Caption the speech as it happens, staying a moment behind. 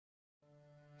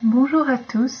Bonjour à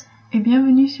tous et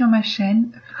bienvenue sur ma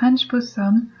chaîne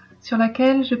FrenchPossum sur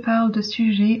laquelle je parle de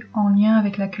sujets en lien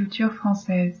avec la culture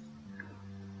française.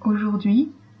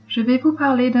 Aujourd'hui, je vais vous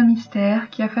parler d'un mystère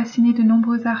qui a fasciné de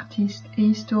nombreux artistes et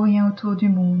historiens autour du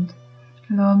monde,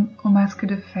 l'homme au masque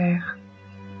de fer.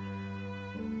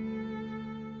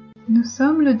 Nous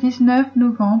sommes le 19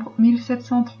 novembre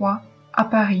 1703 à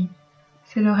Paris.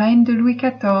 C'est le règne de Louis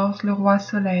XIV, le roi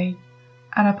Soleil.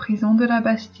 À la prison de la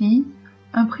Bastille,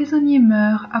 un prisonnier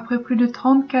meurt après plus de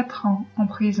 34 ans en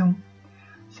prison.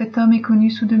 Cet homme est connu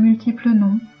sous de multiples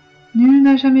noms. Nul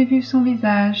n'a jamais vu son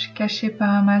visage caché par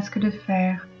un masque de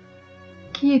fer.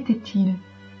 Qui était-il?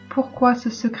 Pourquoi ce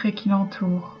secret qui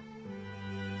l'entoure?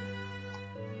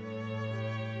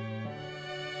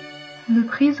 Le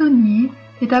prisonnier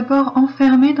est d'abord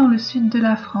enfermé dans le sud de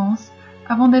la France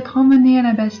avant d'être emmené à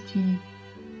la Bastille.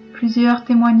 Plusieurs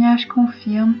témoignages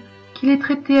confirment qu'il est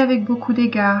traité avec beaucoup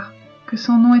d'égards, que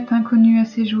son nom est inconnu à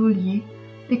ses geôliers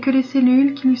et que les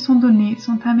cellules qui lui sont données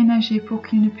sont aménagées pour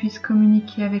qu'il ne puisse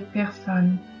communiquer avec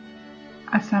personne.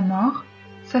 À sa mort,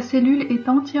 sa cellule est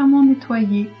entièrement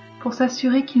nettoyée pour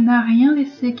s'assurer qu'il n'a rien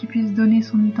laissé qui puisse donner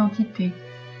son identité.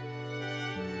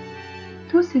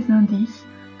 Tous ces indices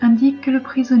indiquent que le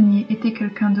prisonnier était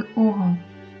quelqu'un de haut rang.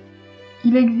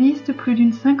 Il existe plus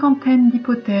d'une cinquantaine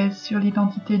d'hypothèses sur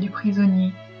l'identité du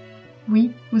prisonnier.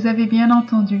 Oui, vous avez bien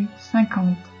entendu,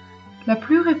 50. La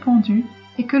plus répandue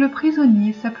est que le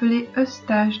prisonnier s'appelait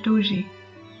Eustache d'Auger.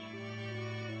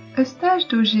 Eustache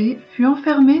d'Auger fut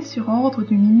enfermé sur ordre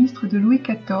du ministre de Louis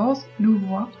XIV,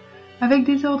 Louvois, avec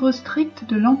des ordres stricts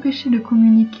de l'empêcher de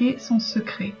communiquer son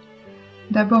secret.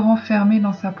 D'abord enfermé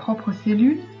dans sa propre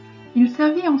cellule, il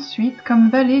servit ensuite comme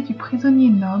valet du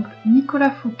prisonnier noble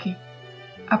Nicolas Fouquet.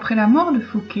 Après la mort de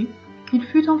Fouquet, il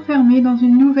fut enfermé dans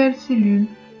une nouvelle cellule,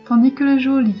 tandis que le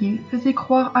geôlier faisait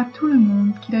croire à tout le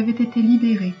monde qu'il avait été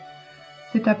libéré.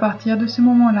 C'est à partir de ce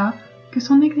moment-là que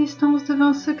son existence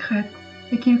devint secrète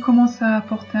et qu'il commença à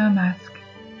porter un masque.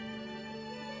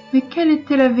 Mais quelle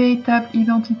était la véritable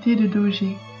identité de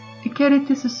d'Auger et quel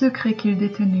était ce secret qu'il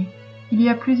détenait? Il y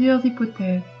a plusieurs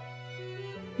hypothèses.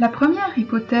 La première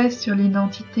hypothèse sur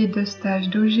l'identité d'Eustache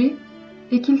d'Auger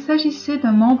est qu'il s'agissait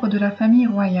d'un membre de la famille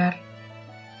royale.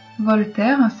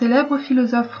 Voltaire, un célèbre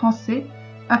philosophe français,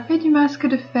 a fait du masque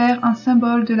de fer un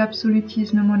symbole de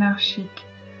l'absolutisme monarchique.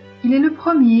 Il est le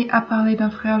premier à parler d'un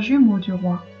frère jumeau du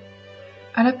roi.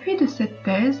 À l'appui de cette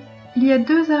thèse, il y a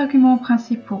deux arguments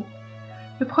principaux.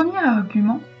 Le premier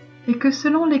argument est que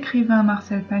selon l'écrivain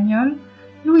Marcel Pagnol,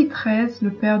 Louis XIII,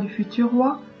 le père du futur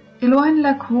roi, éloigne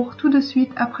la cour tout de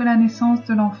suite après la naissance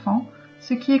de l'enfant,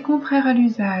 ce qui est contraire à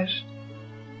l'usage.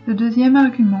 Le deuxième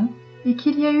argument est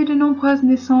qu'il y a eu de nombreuses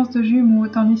naissances de jumeaux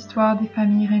dans l'histoire des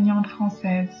familles régnantes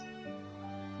françaises.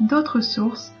 D'autres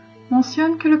sources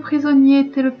mentionnent que le prisonnier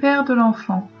était le père de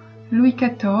l'enfant, Louis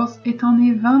XIV étant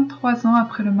né 23 ans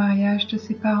après le mariage de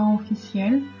ses parents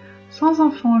officiels, sans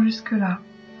enfant jusque-là.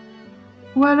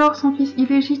 Ou alors son fils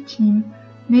illégitime,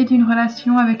 né d'une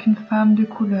relation avec une femme de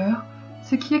couleur,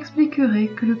 ce qui expliquerait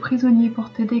que le prisonnier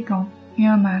portait des gants et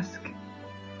un masque.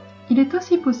 Il est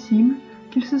aussi possible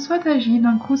qu'il se soit agi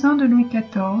d'un cousin de Louis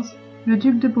XIV, le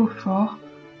duc de Beaufort,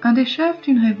 un des chefs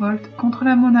d'une révolte contre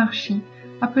la monarchie,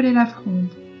 appelée la Fronde.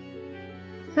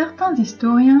 Certains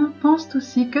historiens pensent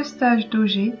aussi qu'Eustache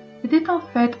d'Auger était en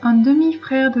fait un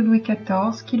demi-frère de Louis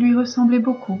XIV qui lui ressemblait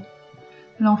beaucoup.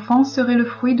 L'enfant serait le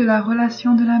fruit de la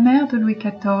relation de la mère de Louis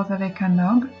XIV avec un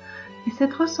noble, et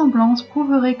cette ressemblance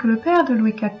prouverait que le père de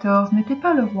Louis XIV n'était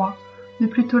pas le roi, mais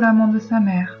plutôt l'amant de sa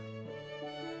mère.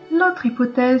 L'autre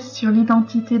hypothèse sur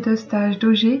l'identité d'Eustache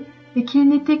d'Auger est qu'il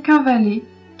n'était qu'un valet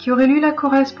qui aurait lu la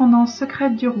correspondance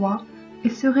secrète du roi et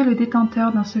serait le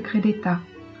détenteur d'un secret d'État.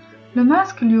 Le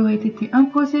masque lui aurait été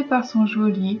imposé par son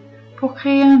geôlier pour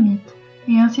créer un mythe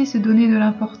et ainsi se donner de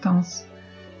l'importance.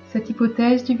 Cette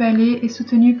hypothèse du valet est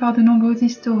soutenue par de nombreux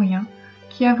historiens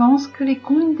qui avancent que les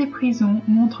comptes des prisons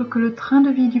montrent que le train de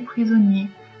vie du prisonnier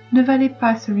ne valait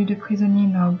pas celui de prisonnier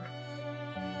noble.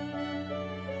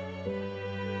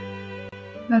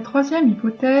 La troisième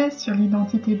hypothèse sur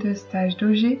l'identité d'Eustache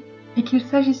d'Auger est qu'il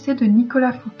s'agissait de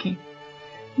Nicolas Fouquet.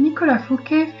 Nicolas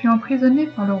Fouquet fut emprisonné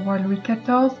par le roi Louis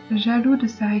XIV, jaloux de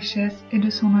sa richesse et de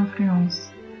son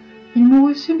influence. Il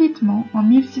mourut subitement en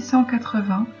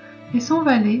 1680 et son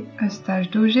valet, Eustache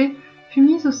d'Auger, fut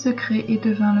mis au secret et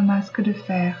devint le masque de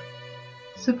fer.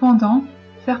 Cependant,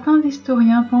 certains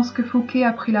historiens pensent que Fouquet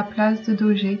a pris la place de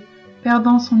d'Auger,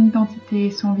 perdant son identité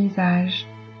et son visage.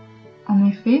 En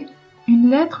effet, une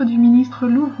lettre du ministre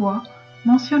Louvois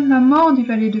mentionne la mort du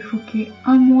valet de Fouquet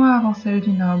un mois avant celle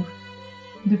du noble.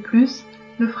 De plus,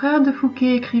 le frère de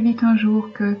Fouquet écrivit un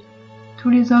jour que Tous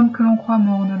les hommes que l'on croit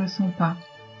morts ne le sont pas.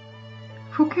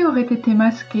 Fouquet aurait été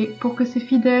masqué pour que ses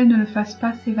fidèles ne le fassent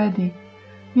pas s'évader.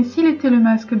 Mais s'il était le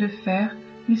masque de fer,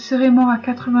 il serait mort à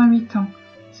 88 ans,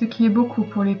 ce qui est beaucoup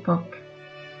pour l'époque.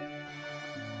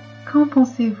 Qu'en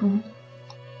pensez-vous?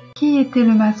 Qui était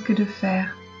le masque de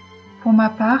fer? Pour ma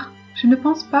part, je ne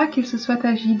pense pas qu'il se soit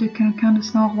agi de quelqu'un de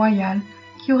sang royal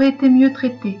qui aurait été mieux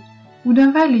traité, ou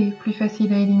d'un valet plus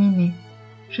facile à éliminer.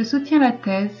 Je soutiens la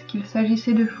thèse qu'il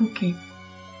s'agissait de Fouquet.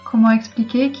 Comment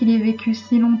expliquer qu'il ait vécu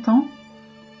si longtemps?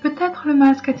 Peut-être le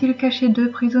masque a-t-il caché 2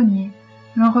 prisonniers,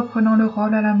 l'un reprenant le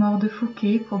rôle à la mort de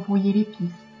Fouquet pour brouiller les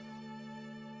pistes.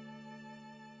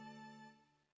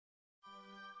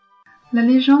 La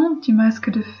légende du masque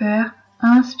de fer a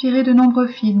inspiré de nombreux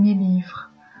films et livres.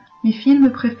 Mes films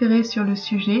préférés sur le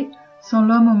sujet sont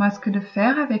L'homme au masque de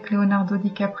fer avec Leonardo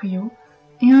DiCaprio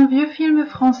et un vieux film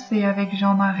français avec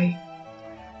Jean Marais.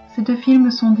 Ces 2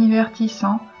 films sont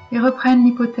divertissants et reprennent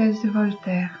l'hypothèse de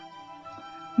Voltaire.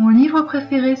 Mon livre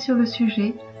préféré sur le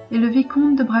sujet est Le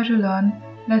Vicomte de Bragelonne,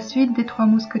 la suite des 3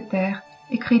 mousquetaires,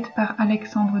 écrite par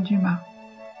Alexandre Dumas.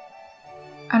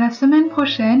 À la semaine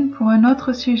prochaine pour un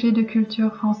autre sujet de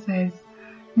culture française.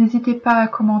 N'hésitez pas à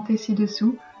commenter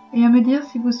ci-dessous et à me dire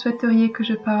si vous souhaiteriez que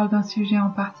je parle d'un sujet en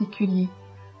particulier.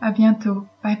 À bientôt.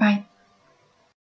 Bye bye.